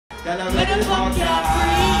Let the funk get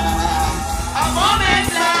free. A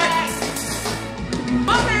moments like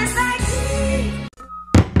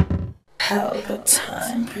Pelpa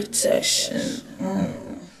time protection.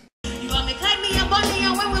 You want me climb me a bunny,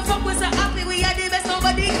 and when we fuck we're so happy, we are the best,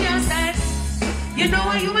 nobody can stand. You know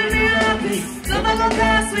why you and me happy? Come on, go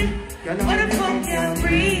past me. Let the funk get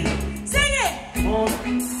free. Sing it.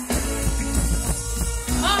 Moments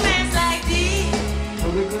like these.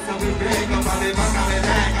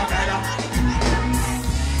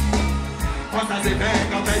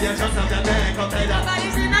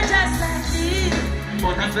 Nobody's in a just like this.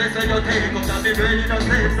 But that's where you take up that the brain in a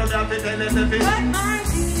slave, so that it tell us if it. But my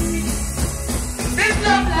dear, this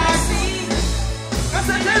love like me. That's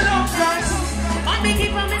a love like me. Want me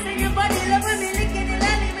keep on missing your body, loving me, licking it,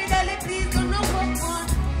 letting me, darling, please don't know what one.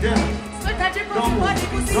 Yeah. Sweat at your body,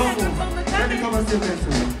 pussy, and from the let me come and see next to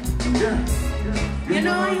you. Yeah. You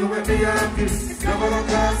know you make me happy. Come on,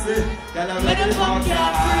 classy. let the funk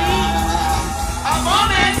get free. A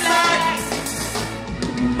moments like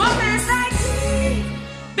these.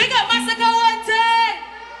 Big up Masicka one time.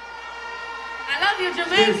 I love you,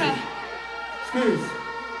 Jamaica. Squeeze.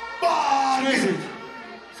 Squeeze it.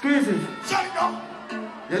 Squeeze it. Shut it down.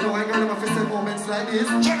 You know I got them for some moments like this.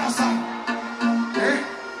 Genocide. Eh?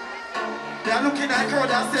 They are looking at crowd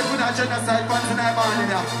and say put a genocide fans in our morning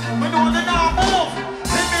now. We know they now move.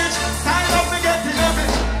 Image, sign up and get it every.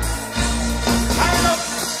 Sign up.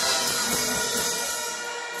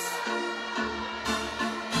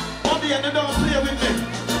 Bobby and they don't play with me.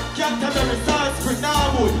 Canterbury, Salisbury,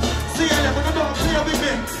 Norwood. See them and they don't play with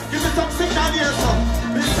me. Give me some signal here, sir.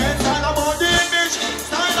 Big friends all about the image.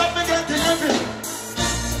 Sign up and get it every.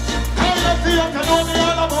 Sign up for you can know me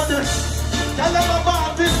all about it. Tell them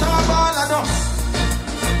about this time all I know.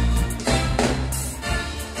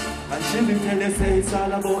 And she will tell you say it's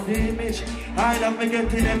all about the image. I love me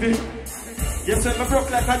getting every. You said me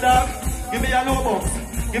broke like a dog. Give me a low box.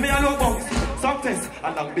 Give me a low box. Sumfest.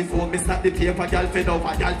 And long before me start the paper, y'all fed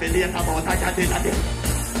over, y'all feel late about I can't tell you.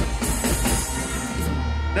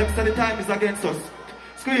 Them say the time is against us.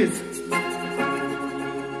 Squeeze.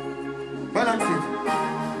 Balance it.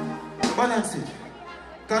 Balance it.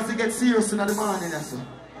 Because it gets serious in the morning, that's all.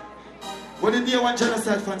 What did you want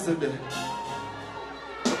genocide fans in there?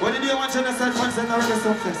 What did you want genocide fans in the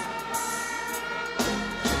Sumfest?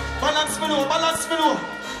 Balance me low, balance me low,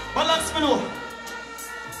 balance me low.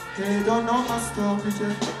 Hey, don't know my story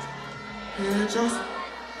yet. Hey, just.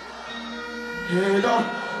 Hey, don't.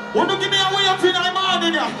 Wanna give me a way up in the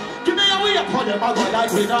morning, yeah? Give me a way up on them, I go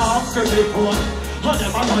like we now. Give me a phone. On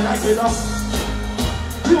them, I go like we now.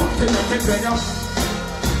 You want to make it better?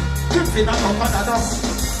 You see that up and down.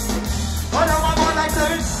 On them, I go like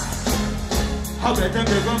this. I bet them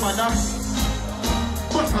big man now.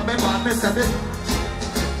 But I remember me said it.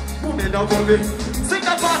 Move me down for me. Sing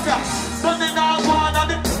that part, yeah. Don't they now go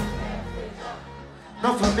on it?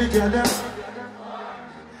 Not for me, girl, yeah.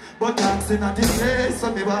 But dancing at the place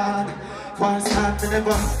of me bad. One start me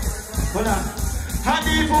never. Hold on. And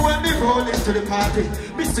even when me roll into the party,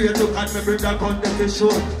 me straight look and me bring that gun to the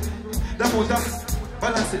show. The mother,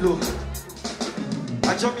 balance it low.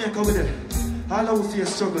 I Jamaica with it. All our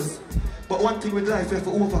face struggles. But one thing with life, we have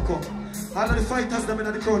to overcome. All of the fighters them in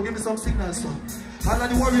the crowd, give me some signals, so. All of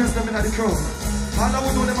the warriors them in the crowd. All of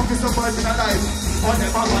who know them have to survive in a life. On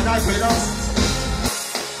them have a life with us.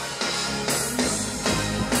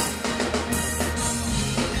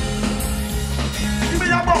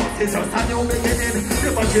 It's just a new beginning.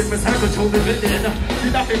 Never change my cycle to the within.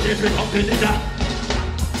 Did I make it with company that?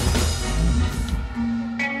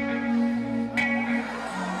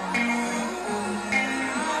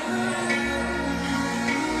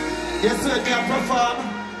 Yes, when me a perform.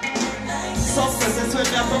 Success is when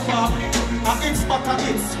me a perform. A hits back a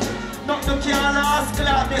hits. Nothing can last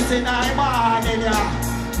gladness in my morning, yeah.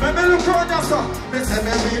 When me look around there, so me say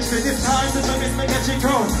me reach for this time. Me miss me get you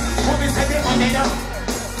crown. But me say me money now.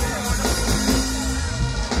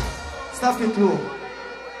 Stop it low.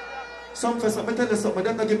 Sumfest, let me tell you something,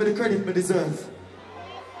 them not give me the credit me deserve.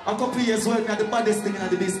 A couple years old, me are the baddest thing in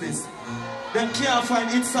the business. Them can't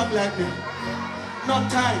find it song like me. No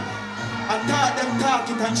time. I thought them talk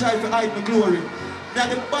it and try to hide my glory. Me are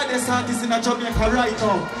the baddest artist in Jamaica right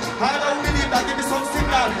now. I don't believe that, give me some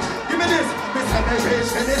signal. Give me this. Me say me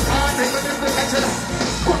reach for this time, me miss me catch it.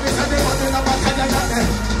 Put me say me money in a back and I got them.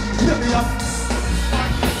 Hear me up.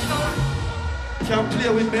 Can't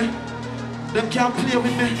play with me. Them can't play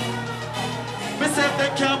with me. Me say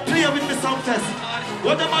they can't play with me Sumfest.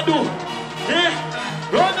 What them I do? Eh?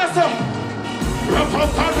 Run us up. Rough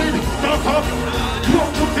up, parade, rough up.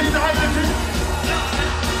 Walk to be the island.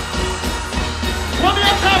 What do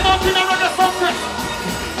you talk about?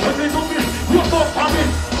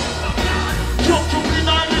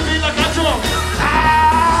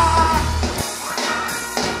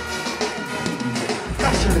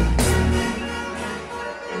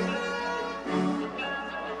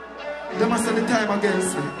 Them must have the time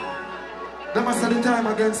against me. Them must have the time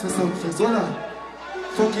against me, Sumfest. Hold on.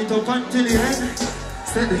 Fuck it up until the end.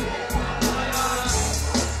 Steady.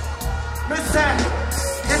 Me say,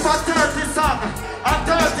 if a 30 song, a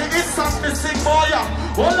 30 is song me sing for ya.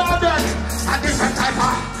 Hold on then. A different type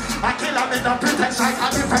of. I kill them in the protection. A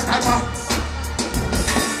different type of.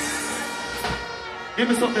 Give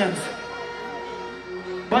me something else.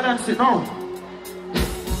 Balance it now.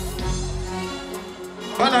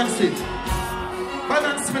 Balance it.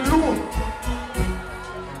 Balance me low.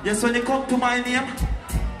 Yes, when they come to my name,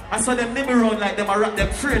 I saw them name me run like them. I rap them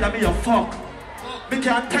afraid of me, you fuck. Me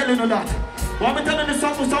can't tell you that. What me telling the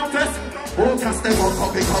song for Sumfest? Oh, just them won't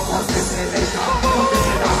come because they say later.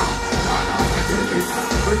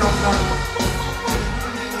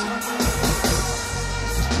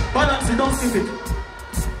 Balance it, don't skip it.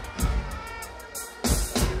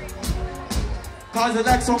 Cause it's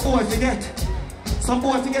like some boy forget. Some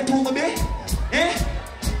boy forget who me be. Eh?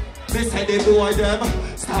 They say they boy them.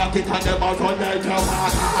 Start it on them out on their job.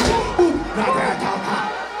 Ooh, not their job.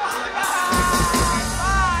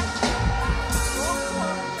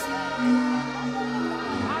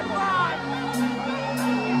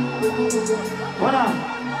 What up?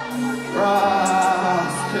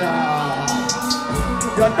 Rascal.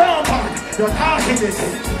 You're down, man. You're talking this.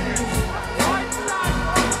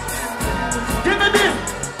 Give me this.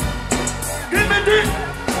 Give me this.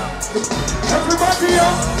 Everybody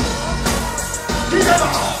up. Give them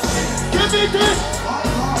up. Give me this.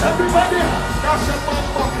 Everybody up. That's the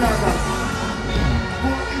motherfucker.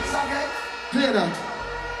 Play that.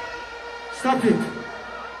 Stop it.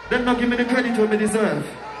 Them not give me the credit what me deserve.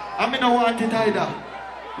 I mean, I want it either.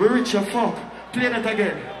 We rich your fuck. Play that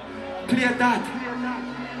again. Play that.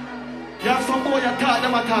 You have some boy that talk,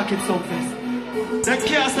 them attack it Sumfest. They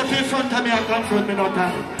can't step in front of me and confront me no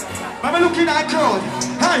time. I'm looking at the crowd.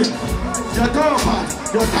 Hey, you're dumb, man.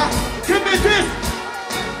 You're tough. Give me this.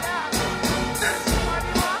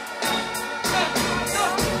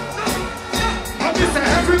 I'm just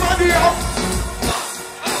saying, everybody up.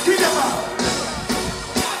 Give them up.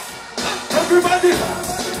 Everybody.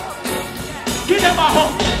 Give them a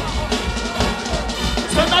hug.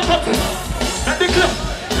 Stand up. Let the club.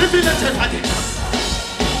 Live in the chest.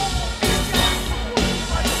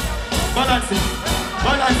 Balance it.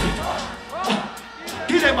 Balance it.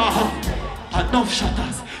 Give them a hug. Enough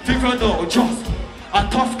shatters. Figure no just. A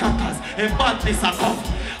tough cappers. And badness a cuff.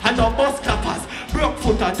 And your boss clappers. Broke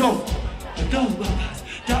foot a dog. A dog babbers.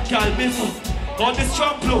 That girl me fuck. On the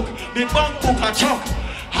strong plug. Me bank book a chuck.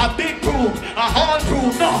 A big broom. A hard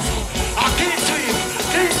broom. No. A clean sweep.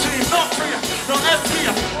 Clean sweep. Not free. No SP.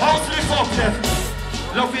 House lift up left.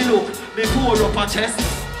 Lovely look. Me pour up a chest.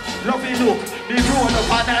 Lovely look. Me roll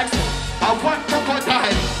up a next. I want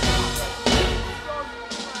crocodile.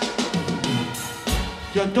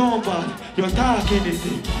 You're dumb bad. You're dark in it.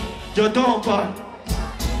 You're dumb bad.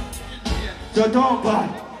 You're dumb bad.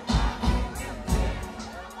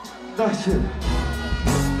 That's it.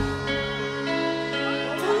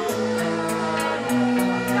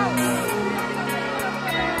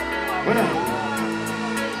 What up?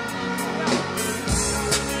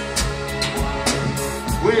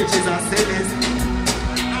 Wages are savings.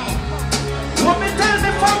 What me tell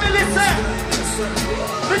the family say?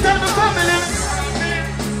 Me tell the family.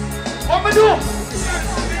 What me do?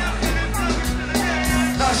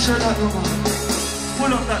 Not sure that no man.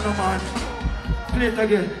 Pull up that no man. Play it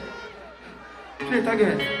again. Play it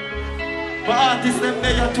again. But artists them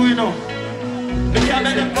there too, you know. Me can't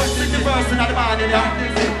make them go 60 verse in the morning, yeah.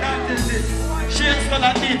 Shades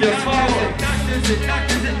gonna need you. Forward. That is it,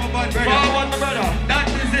 my bad brother. Forward, my brother. That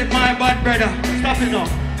is it, my bad brother. Stop it now.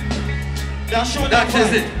 That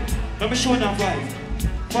is it. Let me show them vibe.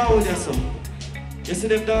 Forward there, so. You see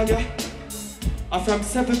them dog, yeah? I'm from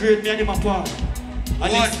 7th grade, me and him apart.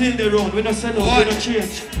 And they still the road. We don't sell out, we don't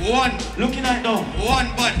change. One. Looking at now.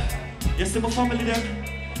 One, but. You see my family there?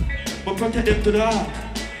 But protect them to the heart.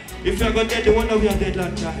 If you're going to get the one of your dead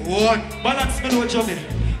long time. One. Balance me no Johnny.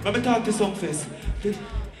 Let me talk to Sumfest.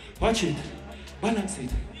 Watch it. Balance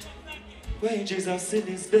it. Wages of sin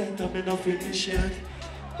is death, I'm not finished yet.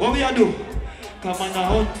 What we a do? Come on a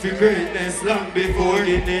hunt for greatness long before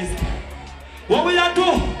Guinness. What we a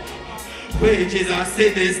do? Wages of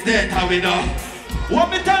sin is death, how we know? What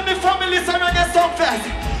me tell me family son I get Sumfest?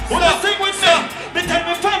 When I sing with me tell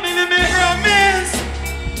me family me promise.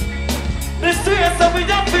 The streets of we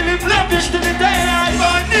young feeling lavish to the day I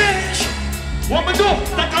vanish. What me do?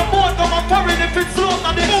 Like a boat come a foreign if it's slow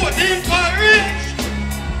and the boat in Paris.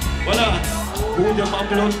 Well who them a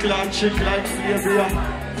blood clot chick like slavery?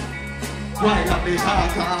 Why not me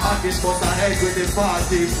talk and haggish bust a head with the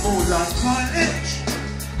party smooth and college.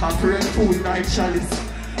 I pray food like chalice.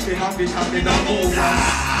 They have it and they don't move on.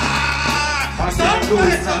 I can't do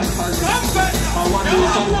it like chalice. I want to do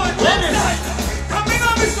something. Coming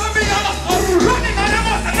on with me, running on the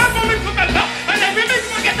bus and never will come better. And every mix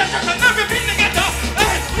will get a shot and everything together.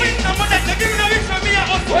 Hey, swing the money to give me the wish for me and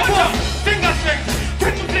us. Watch out, finger strength,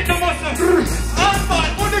 can you flip the muscle? All ball,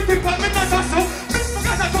 money keep on me not hustle. Miss me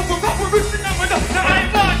got a couple wishing on my dog. Now I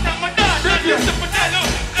want and my dad, that used to put that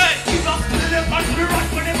up. Hey, keep up to the left and to the right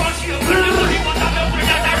when they want you. When the money was out there, we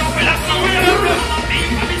got that up with us. So we are the rest. I'm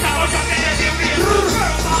being for this hour, I'm getting the way.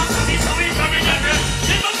 Girl, man, so this is we coming in there.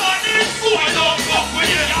 In the morning, I don't fuck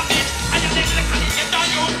with you. I just think the can get down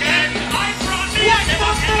you again. I promise you, I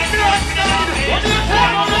never get down. What do you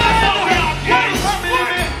tell me?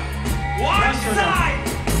 One side,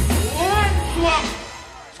 one swap.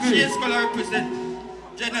 She's going to represent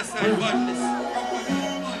genocide madness.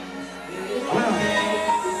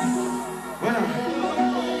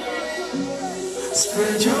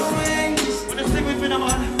 Spread your wings. Wanna sing with me now, man?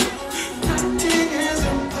 Nothing is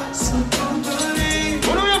impossible.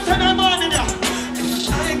 What do you say that man in there?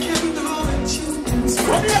 I can do it, you can say.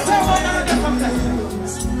 What do you say about that?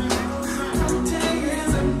 Nothing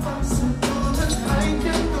is impossible. I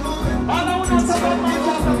can do it. All I want to say about my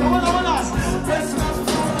pastor, the one I want to ask. Let's not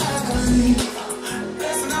fall like a leaf.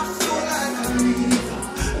 Let's not fall like a leaf.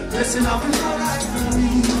 Let's not fall like a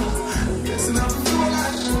leaf. Let's not fall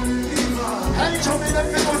like a leaf. Hey, show me the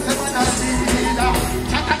people say when I see you now.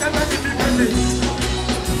 I can't let you be ready.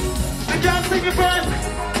 We can't sing it first.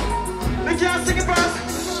 We can't sing it first.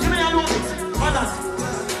 Give me a note. Mothers.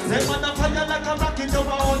 They mother fire like a rocket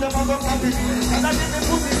over all the mother party. And I didn't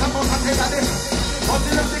put this up on my head at it. But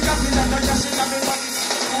the left the copy that I just shake me back.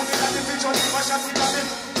 Only that the picture is my shot with me.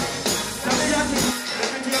 Let me at it.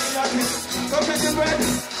 Let me take me at it. Go get the bread.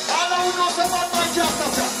 All I know is about my job,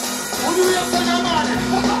 doctor. Who do you have to your man?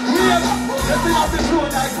 We have. Let's see how the flow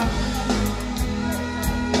like that.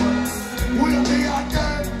 We'll be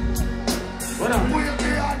again. What up? We'll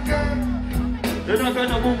be again. You're not going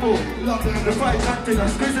to boom boom. The fight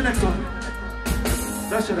continues. Squeeze the next one.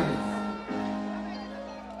 That's your line.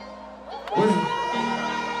 What up?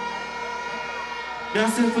 They're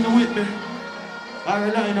still for the with me. I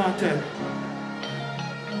rely on 10.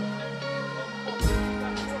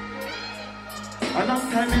 A long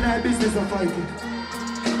time in our business of fighting.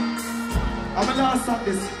 I'm a last at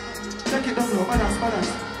this. Take it down low.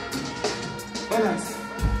 Balance.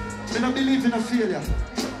 I don't believe in a failure.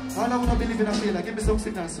 All I want to believe in a failure. Give me some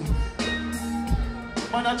signals.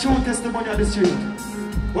 Man, I true testimony on the street.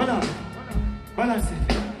 What up? Balance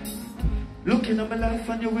it. Looking at my life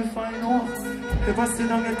and you will find out. If I sit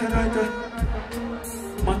down and get a writer.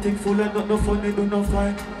 Man think full and not no funny, do no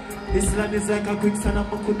fight. This land is like a quicksand and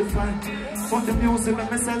I couldn't find. For the music,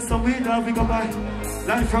 let me sell some weed and we go buy.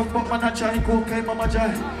 Life rough, but man I try, cocaine, mama try.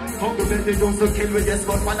 Hungry belly don't so kill with yes,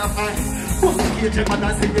 but man I find. Bust the cage, man I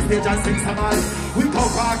sing the stage and sing some high. We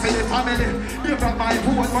talk back for the family. Never mind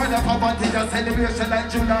who was murder for one thing, a celebration like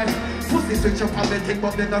July. Pussy switch up on the thing,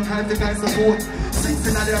 but they don't have the guys support. Six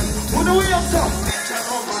in a them, who do we have to?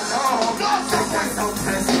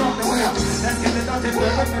 Let's get the dirty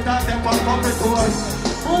boy, let me dance and pump up the doors.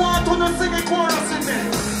 Who want to not sing a chorus with me?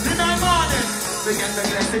 In the morning, we get the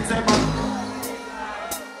blessings ever.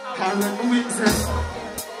 Karen the wings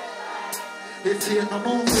it's here no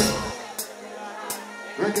movie.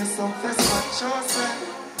 Reggae SUMFEST man sure say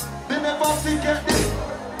they never forget this.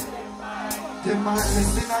 They might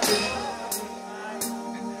listen at it.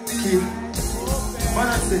 Keep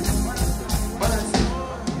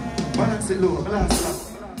balance it low, last time.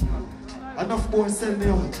 Enough boys sell me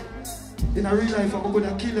out. In a real life, I'm going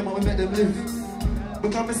to kill them and we make them live.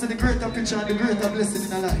 Because I see the greater picture and the greater blessing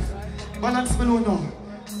in a life. Balance below now.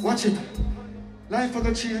 Watch it. Life I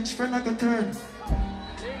go change, friend I go turn.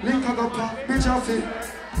 Link I go pop, bridge off it.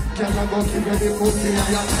 Girl I go give you the pussy and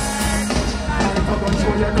ya. Life I go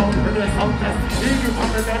show you down to the SUMFEST. Eagle from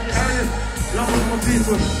the dead area. Love with my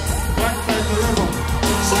people. One side forever.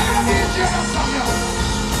 So you need you to stop you.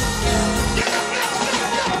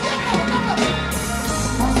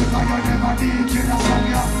 I never need you to stop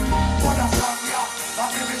you. What a song ya. I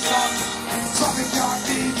give it song. So we can't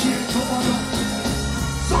need you to follow.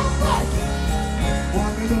 Somebody.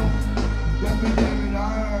 What me do? Let me live in a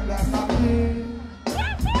hurt like a play.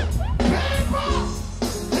 People,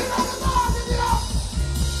 you know the Lord in here.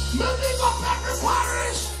 Me live up every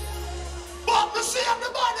parish. But me see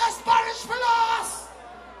everybody that's parish for us.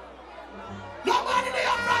 Nobody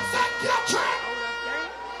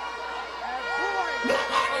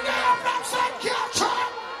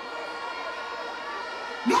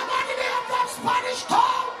Spanish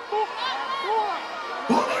town.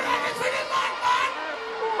 Who the ready for the madman?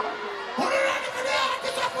 Who the ready for the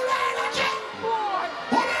artist of full energy?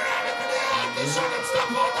 Who the ready for the artist who can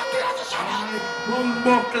step out and clear the shadow?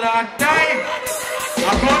 Bumbuckler time.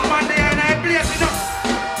 A gunman there and I place it up.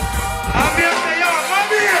 I'm here to you,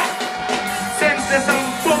 I'm here. Since there's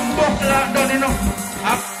some bumbuckler done enough.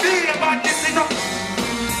 I feel about this enough.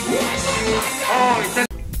 Oh, it's a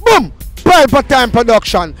Boom! Pelpa Time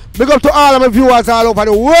Production. Big up to all of my viewers all over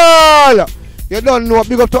the world. You don't know.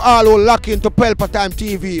 Big up to all who lock into Pelpa Time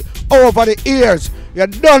TV over the years. You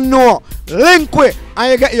don't know. Link with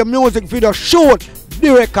and you get your music video shoot,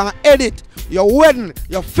 direct and edit. Your wedding,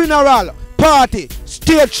 your funeral, party,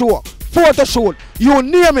 stage show, photo shoot, you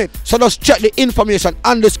name it. So just check the information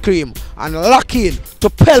on the screen and lock in to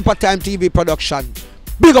Pelpa Time TV Production.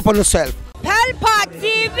 Big up on yourself. Pelpa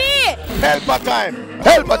TV! Pelpa Time!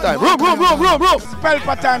 Pelpa Time! Room!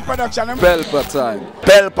 Pelpa Time Production. Pelpa Time.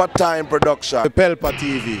 Pelpa Time Production. Pelpa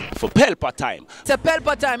TV. For Pelpa Time. It's a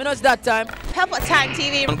Pelpa Time, you know it's that time. Pelpa Time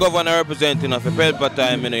TV. I'm governor representing of Pelpa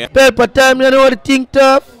Time, you know. Pelpa Time, you know what the thing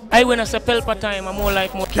tough? I when I say Pelpa Time, I'm more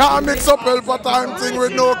like more. Can't mix up Pelpa Time thing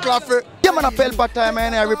with no coffee. Yeah, man, a Pelpa Time,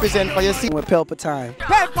 and I represent for you. See, with Pelpa Time.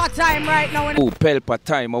 Pelpa Time right now. Oh, Pelpa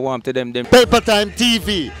Time, I want to them. Pelpa Time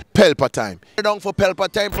TV. Pelpa Time. Down for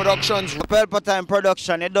Pelpa Time Productions. Pelpa Time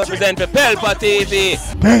Production. It does Present for Pelpa TV.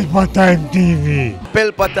 Pelpa Time TV.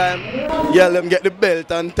 Pelpa Time. Yeah, let me get the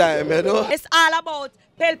belt on time, you know. It's all about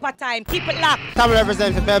Pelpa Time. Keep it locked. Come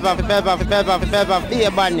represent for Pelpa, be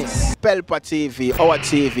a badness. Pelpa TV, our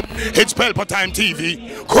TV. It's Pelpa Time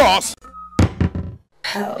TV. Cross.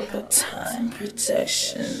 Pelpa Time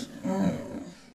Protection.